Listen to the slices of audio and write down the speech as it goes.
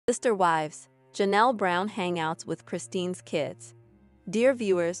Sister Wives, Janelle Brown Hangouts with Christine's Kids. Dear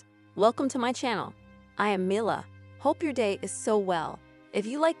viewers, welcome to my channel. I am Mila. Hope your day is so well. If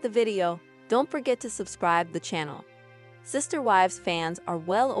you like the video, don't forget to subscribe the channel. Sister Wives fans are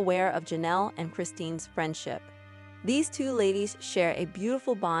well aware of Janelle and Christine's friendship. These two ladies share a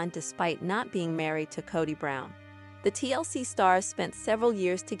beautiful bond despite not being married to Kody Brown. The TLC stars spent several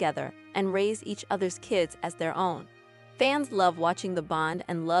years together and raised each other's kids as their own. Fans love watching the bond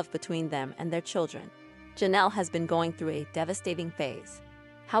and love between them and their children. Janelle has been going through a devastating phase.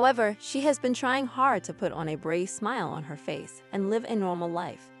 However, she has been trying hard to put on a brave smile on her face and live a normal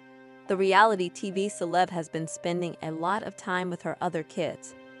life. The reality TV celeb has been spending a lot of time with her other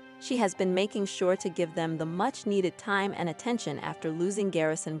kids. She has been making sure to give them the much-needed time and attention after losing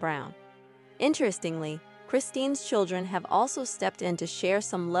Garrison Brown. Interestingly, Christine's children have also stepped in to share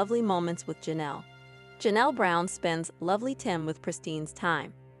some lovely moments with Janelle. Janelle Brown spends lovely time with Christine's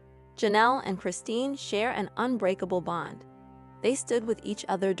time. Janelle and Christine share an unbreakable bond. They stood with each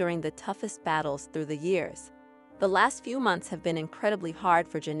other during the toughest battles through the years. The last few months have been incredibly hard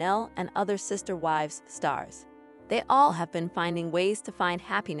for Janelle and other Sister Wives stars. They all have been finding ways to find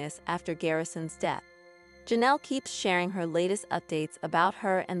happiness after Garrison's death. Janelle keeps sharing her latest updates about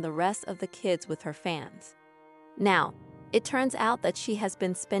her and the rest of the kids with her fans. Now, it turns out that she has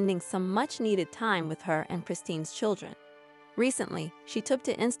been spending some much-needed time with her and Christine's children. Recently, she took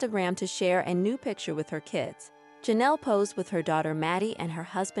to Instagram to share a new picture with her kids. Janelle posed with her daughter Maddie and her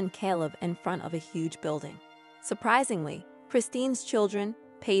husband Caleb in front of a huge building. Surprisingly, Christine's children,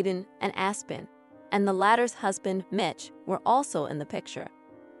 Peyton and Aspen, and the latter's husband, Mitch, were also in the picture.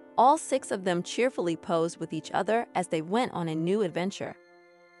 All 6 of them cheerfully posed with each other as they went on a new adventure.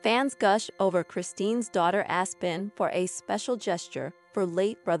 Fans gush over Christine's daughter Aspen for a special gesture for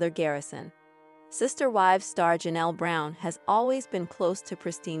late brother Garrison. Sister Wives star Janelle Brown has always been close to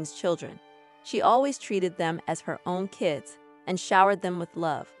Christine's children. She always treated them as her own kids and showered them with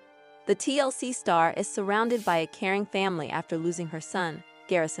love. The TLC star is surrounded by a caring family after losing her son,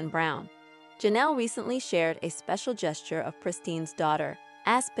 Garrison Brown. Janelle recently shared a special gesture of Christine's daughter,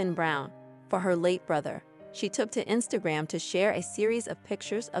 Aspen Brown, for her late brother. She took to Instagram to share a series of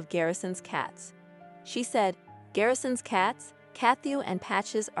pictures of Garrison's cats. She said, "Garrison's cats, Cathew and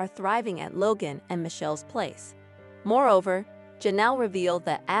Patches, are thriving at Logan and Michelle's place." Moreover, Janelle revealed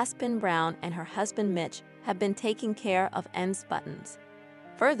that Aspen Brown and her husband Mitch have been taking care of N's buttons.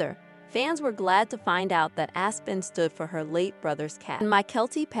 Further, fans were glad to find out that Aspen stood for her late brother's cat. And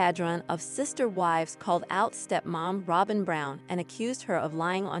Mykelti Padron of Sister Wives called out stepmom Robin Brown and accused her of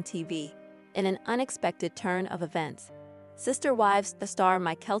lying on TV. In an unexpected turn of events, Sister Wives star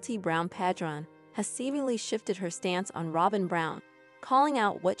Mykelti Brown Padron has seemingly shifted her stance on Robin Brown, calling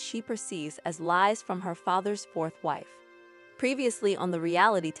out what she perceives as lies from her father's 4th wife. Previously on the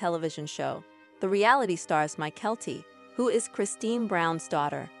reality television show, the reality stars Mykelti, who is Christine Brown's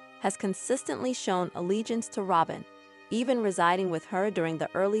daughter, has consistently shown allegiance to Robin, even residing with her during the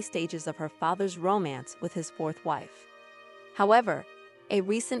early stages of her father's romance with his 4th wife. However, a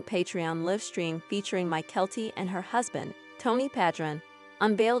recent Patreon live stream featuring Mykelti and her husband, Tony Padron,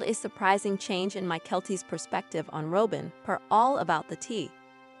 unveiled a surprising change in Mykelti's perspective on Robin per All About the Tea.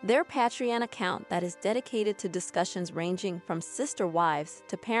 Their Patreon account that is dedicated to discussions ranging from sister wives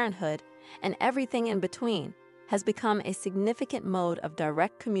to parenthood and everything in between has become a significant mode of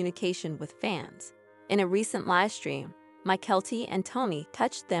direct communication with fans. In a recent live stream, Mykelti and Tony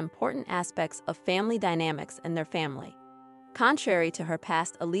touched the important aspects of family dynamics in their family. Contrary to her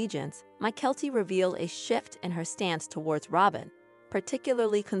past allegiance, Mykelti revealed a shift in her stance towards Robin,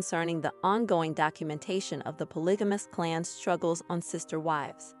 particularly concerning the ongoing documentation of the polygamous clan's struggles on Sister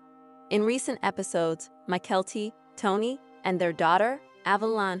Wives. In recent episodes, Mykelti, Tony, and their daughter,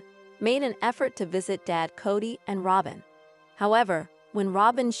 Avalon, made an effort to visit Dad Kody and Robin. However, when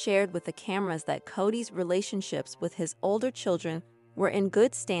Robin shared with the cameras that Kody's relationships with his older children were in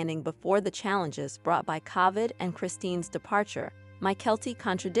good standing before the challenges brought by COVID and Christine's departure, Mykelti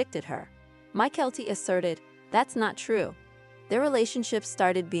contradicted her. Mykelti asserted, "That's not true. Their relationship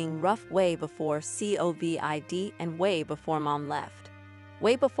started being rough way before COVID and way before Mom left.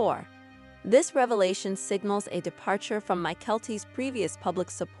 Way before." This revelation signals a departure from Mykelti's previous public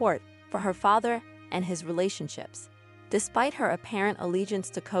support for her father and his relationships. Despite her apparent allegiance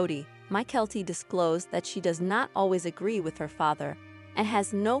to Kody, Mykelti disclosed that she does not always agree with her father and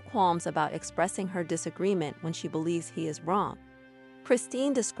has no qualms about expressing her disagreement when she believes he is wrong.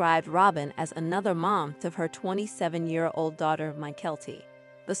 Christine described Robin as another mom to her 27-year-old daughter Mykelti.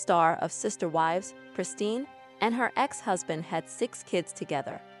 The star of Sister Wives, Christine, and her ex-husband had 6 kids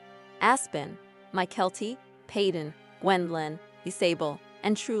together. Aspen, Mykelti, Peyton, Gwendolyn, Isabel,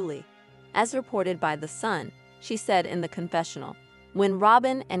 And truly, as reported by The Sun, she said in the confessional, "When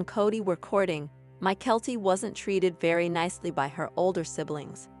Robin and Cody were courting, my Keltie wasn't treated very nicely by her older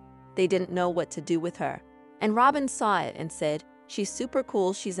siblings. They didn't know what to do with her. And Robin saw it and said, 'She's super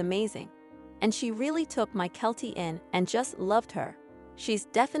cool, she's amazing.' And she really took my Keltie in and just loved her. She's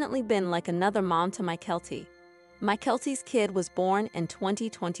definitely been like another mom to my Keltie." My Keltie's kid was born in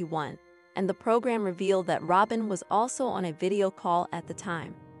 2021, and the program revealed that Robin was also on a video call at the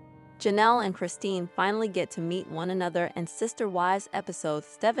time. Janelle and Christine finally get to meet one another in Sister Wives episode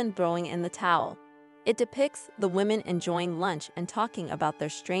 7, Throwing in the Towel. It depicts the women enjoying lunch and talking about their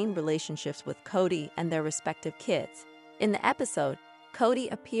strained relationships with Cody and their respective kids. In the episode, Cody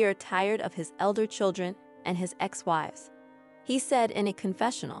appeared tired of his elder children and his ex-wives. He said in a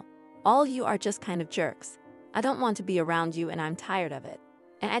confessional, "All you are just kind of jerks. I don't want to be around you and I'm tired of it.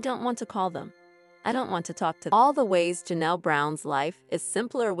 And I don't want to call them. I don't want to talk to them." All the ways Janelle Brown's life is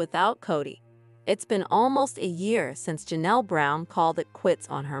simpler without Cody. It's been almost a year since Janelle Brown called it quits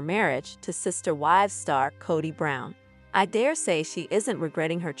on her marriage to Sister Wives star Cody Brown. I dare say she isn't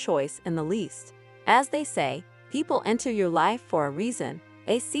regretting her choice in the least. As they say, people enter your life for a reason,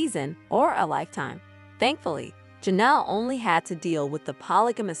 a season, or a lifetime. Thankfully, Janelle only had to deal with the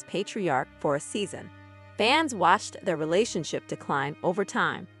polygamous patriarch for a season. Fans watched their relationship decline over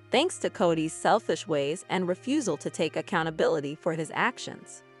time, thanks to Cody's selfish ways and refusal to take accountability for his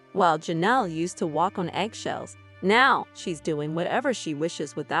actions. While Janelle used to walk on eggshells, now she's doing whatever she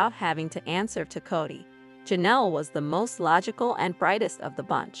wishes without having to answer to Cody. Janelle was the most logical and brightest of the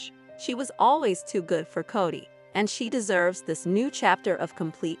bunch. She was always too good for Cody, and she deserves this new chapter of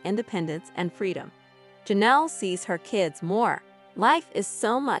complete independence and freedom. Janelle sees her kids more. Life is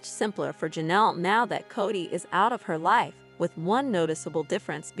so much simpler for Janelle now that Cody is out of her life, with one noticeable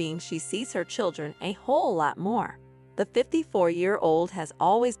difference being she sees her children a whole lot more. The 54-year-old has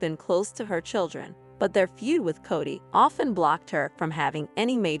always been close to her children, but their feud with Cody often blocked her from having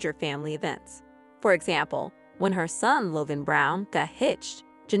any major family events. For example, when her son Logan Brown got hitched,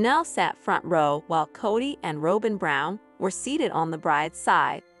 Janelle sat front row while Cody and Robin Brown were seated on the bride's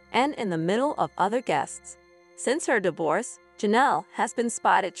side and in the middle of other guests. Since her divorce, Janelle has been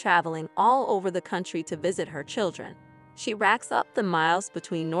spotted traveling all over the country to visit her children. She racks up the miles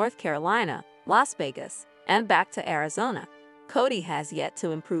between North Carolina, Las Vegas, and back to Arizona. Cody has yet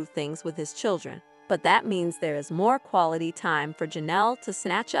to improve things with his children, but that means there is more quality time for Janelle to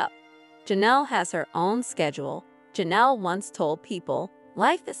snatch up. Janelle has her own schedule. Janelle once told people,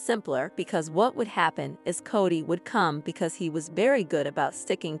 "Life is simpler because what would happen is Cody would come because he was very good about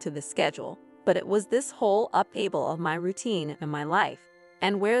sticking to the schedule, but it was this whole upheaval of my routine in my life,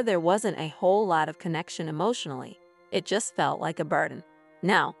 and where there wasn't a whole lot of connection emotionally, it just felt like a burden."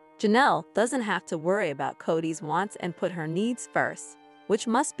 Now, Janelle doesn't have to worry about Cody's wants and put her needs first, which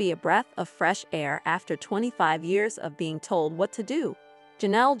must be a breath of fresh air after 25 years of being told what to do.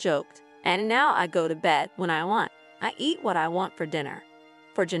 Janelle joked, "And now I go to bed when I want. I eat what I want for dinner."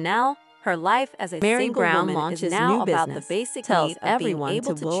 For Janelle, her life as a single woman is now about the basic need of being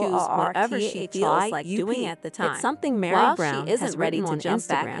able to choose whatever she feels like doing at the time. It's something Mary Brown isn't ready to jump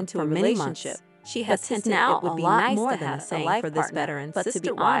back into a relationship. She has hinted it would be nice to have a life partner, but to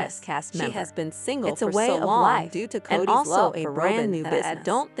be honest, she has been single for so long due to Cody's love for Robin that I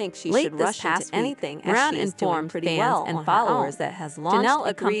don't think she should rush into anything, as she is doing pretty well and followers that has launched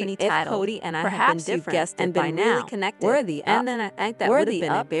a company titled Cody and I have been different and been really connected. Worthy and then I think that would have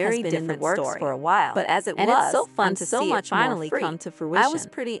been a very different story for a while. But as it was, it's so fun to see it finally come to fruition. I was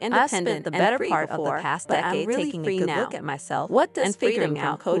pretty independent the better part of the past decade, taking a good look at myself and figuring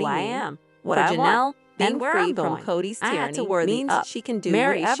out who I am. What I want, being free from Cody's tyranny means she can do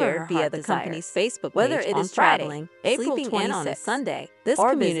whatever via the company's Facebook page, whether it is traveling, sleeping in on a Sunday. This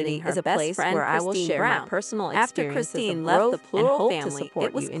community is a place where I will share my personal experiences of growth and hope to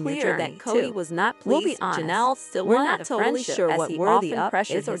support you in your journey. It was clear that Cody was not pleased. Janelle still wanted a friendship, as he often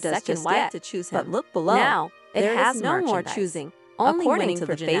pressured his second wife to choose him. But look below, now it has no more choosing. Only according to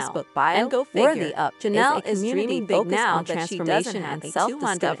the Facebook bio, and go figure, Janelle is dreaming big now that she doesn't have a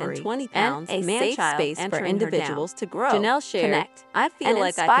self-discovery and a safe space for individuals to grow, Janelle shared, connect, I feel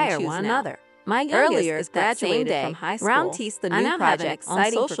like I can choose one another. My youngest is graduated from high school. Brown teased the new project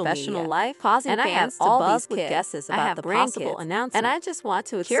on social professional life, causing fans to buzz with guesses about the possible announcement. And I just want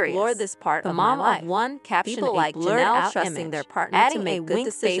to explore this part of my life. The mom of one captioned like Janelle trusting their partner to make good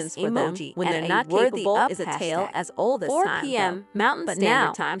decisions for them when they're not capable is a tale as old as time. 4 p.m. Mountain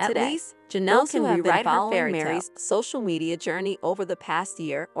Standard Time today. At least Janelle can rewrite her fairy Mary's social media journey over the past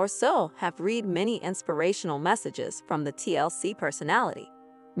year or so have read many inspirational messages from the TLC personality.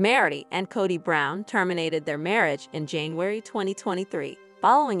 Mary and Cody Brown terminated their marriage in January 2023.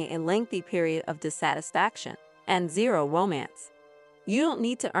 following a lengthy period of dissatisfaction and zero romance. You don't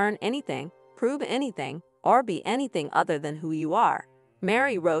need to earn anything, prove anything, or be anything other than who you are,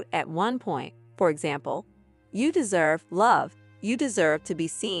 Mary wrote at one point. For example, you deserve love, you deserve to be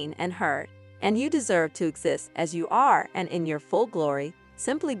seen and heard, and you deserve to exist as you are and in your full glory,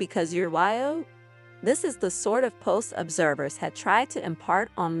 simply because you're YO. This is the sort of post observers had tried to impart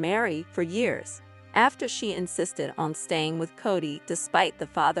on Mary for years, after she insisted on staying with Cody despite the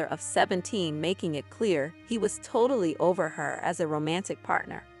father of 17 making it clear he was totally over her as a romantic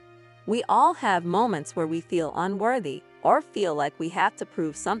partner. We all have moments where we feel unworthy or feel like we have to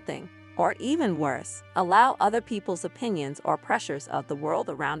prove something, or even worse, allow other people's opinions or pressures of the world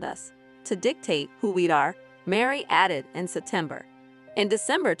around us to dictate who we are, Mary added in September. In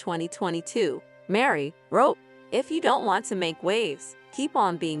December 2022, Mary wrote, "If you don't want to make waves, keep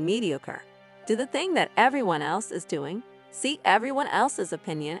on being mediocre. Do the thing that everyone else is doing. Seek everyone else's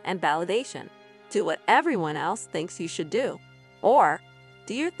opinion and validation. Do what everyone else thinks you should do. Or,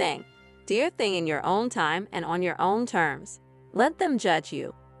 do your thing. Do your thing in your own time and on your own terms. Let them judge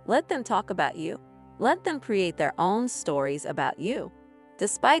you. Let them talk about you. Let them create their own stories about you."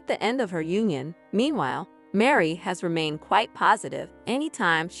 Despite the end of her union, meanwhile, Mary has remained quite positive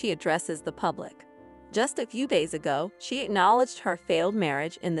anytime she addresses the public. Just a few days ago, she acknowledged her failed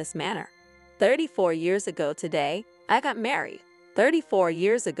marriage in this manner. 34 years ago today, I got married. 34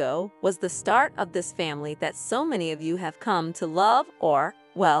 years ago was the start of this family that so many of you have come to love or,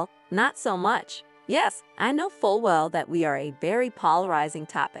 well, not so much. Yes, I know full well that we are a very polarizing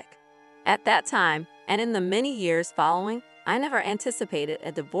topic. At that time, and in the many years following, I never anticipated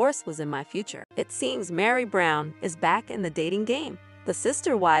a divorce was in my future. It seems Mary Brown is back in the dating game. The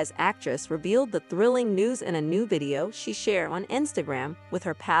Sister Wives actress revealed the thrilling news in a new video she shared on Instagram with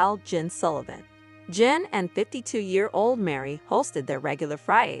her pal Jen Sullivan. Jen and 52-year-old Mary hosted their regular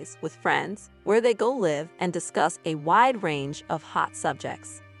Fridays with friends, where they go live and discuss a wide range of hot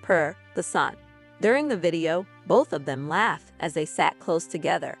subjects, per The Sun. During the video, both of them laughed as they sat close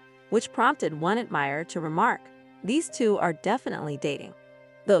together, which prompted one admirer to remark, "These two are definitely dating."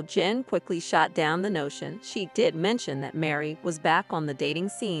 Though Jen quickly shot down the notion, she did mention that Mary was back on the dating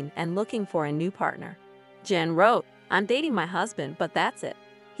scene and looking for a new partner. Jen wrote, "I'm dating my husband, but that's it.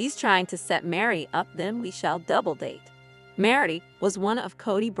 He's trying to set Mary up, then we shall double date." Mary was one of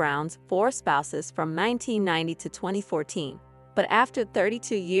Cody Brown's 4 spouses from 1990 to 2014. But after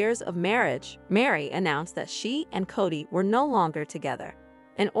 32 years of marriage, Mary announced that she and Cody were no longer together.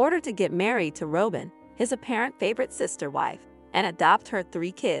 In order to get married to Robin, his apparent favorite sister wife, and adopt her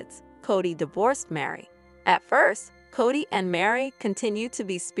 3 kids, Cody divorced Mary. At first, Cody and Mary continued to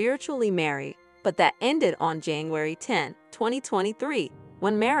be spiritually married, but that ended on January 10, 2023,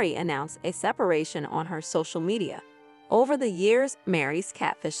 when Mary announced a separation on her social media. Over the years, Mary's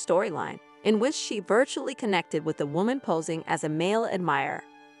catfish storyline, in which she virtually connected with a woman posing as a male admirer,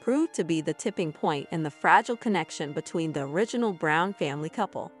 proved to be the tipping point in the fragile connection between the original Brown family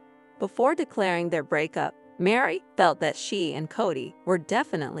couple. Before declaring their breakup, Mary felt that she and Cody were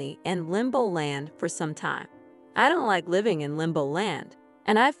definitely in limbo land for some time. "I don't like living in limbo land,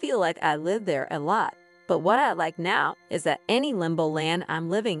 and I feel like I live there a lot. But what I like now is that any limbo land I'm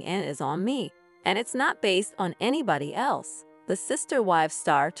living in is on me, and it's not based on anybody else," the Sister Wives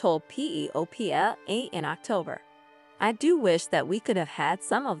star told PEOPLA in October. "I do wish that we could have had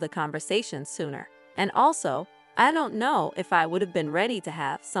some of the conversations sooner. And also, I don't know if I would have been ready to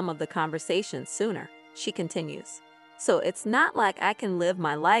have some of the conversations sooner," she continues. "So it's not like I can live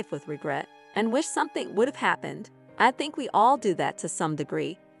my life with regret and wish something would have happened. I think we all do that to some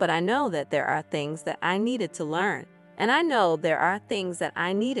degree, but I know that there are things that I needed to learn, and I know there are things that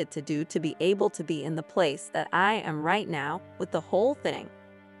I needed to do to be able to be in the place that I am right now with the whole thing."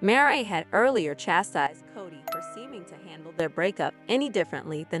 Mary had earlier chastised Cody for seeming to handle their breakup any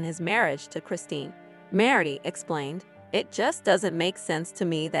differently than his marriage to Christine. Mary explained, "It just doesn't make sense to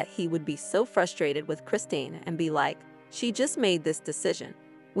me that he would be so frustrated with Christine and be like, 'She just made this decision.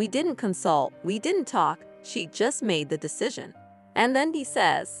 We didn't consult, we didn't talk, she just made the decision.' And then he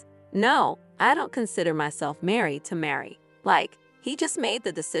says, 'No, I don't consider myself married to Mary. Like, he just made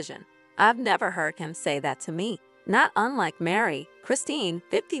the decision.' I've never heard him say that to me." Not unlike Mary, Christine,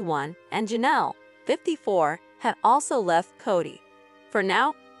 51, and Janelle, 54, have also left Cody. For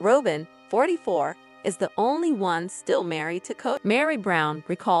now, Robin, 44, is the only one still married to Cody. Mary Brown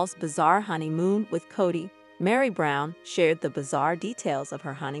recalls bizarre honeymoon with Cody. Mary Brown shared the bizarre details of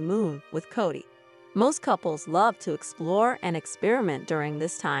her honeymoon with Cody. Most couples love to explore and experiment during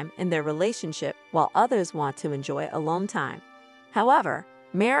this time in their relationship, while others want to enjoy alone time. However,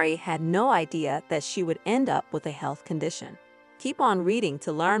 Mary had no idea that she would end up with a health condition. Keep on reading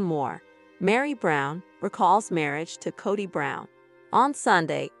to learn more. Mary Brown recalls marriage to Cody Brown. On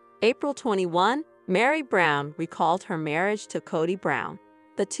Sunday, April 21, Mary Brown recalled her marriage to Cody Brown.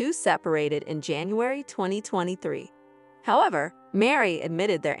 The two separated in January 2023. However, Mary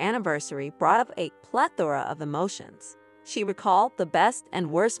admitted their anniversary brought up a plethora of emotions. She recalled the best and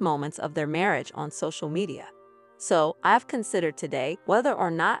worst moments of their marriage on social media. So, I've considered today whether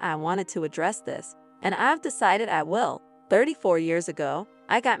or not I wanted to address this, and I've decided I will. 34 years ago,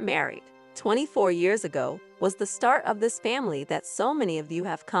 I got married. 24 years ago was the start of this family that so many of you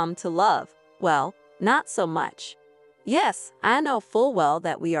have come to love. Well, not so much. Yes, I know full well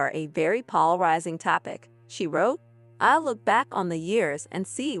that we are a very polarizing topic, she wrote. I look back on the years and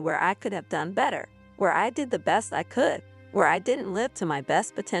see where I could have done better, where I did the best I could, where I didn't live to my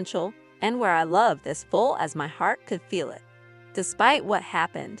best potential, and where I loved as full as my heart could feel it. Despite what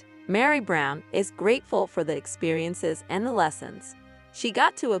happened, Mary Brown is grateful for the experiences and the lessons. She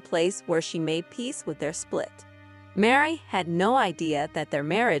got to a place where she made peace with their split. Mary had no idea that their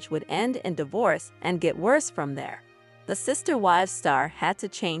marriage would end in divorce and get worse from there. The Sister Wives star had to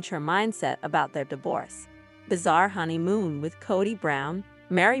change her mindset about their divorce. Bizarre honeymoon with Cody Brown.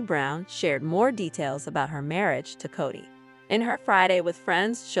 Mary Brown shared more details about her marriage to Cody. In her Friday with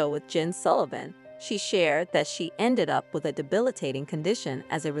Friends show with Jen Sullivan, she shared that she ended up with a debilitating condition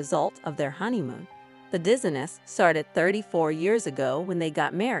as a result of their honeymoon. The dizziness started 34 years ago when they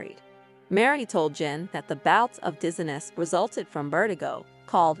got married. Mary told Jen that the bouts of dizziness resulted from vertigo,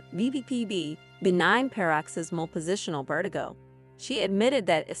 called BPPV, benign paroxysmal positional vertigo. She admitted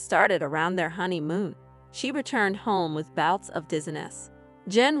that it started around their honeymoon. She returned home with bouts of dizziness.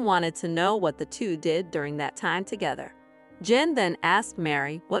 Jen wanted to know what the two did during that time together. Jen then asked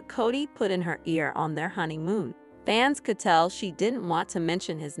Mary what Cody put in her ear on their honeymoon. Fans could tell she didn't want to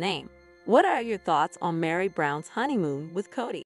mention his name. What are your thoughts on Mary Brown's honeymoon with Cody?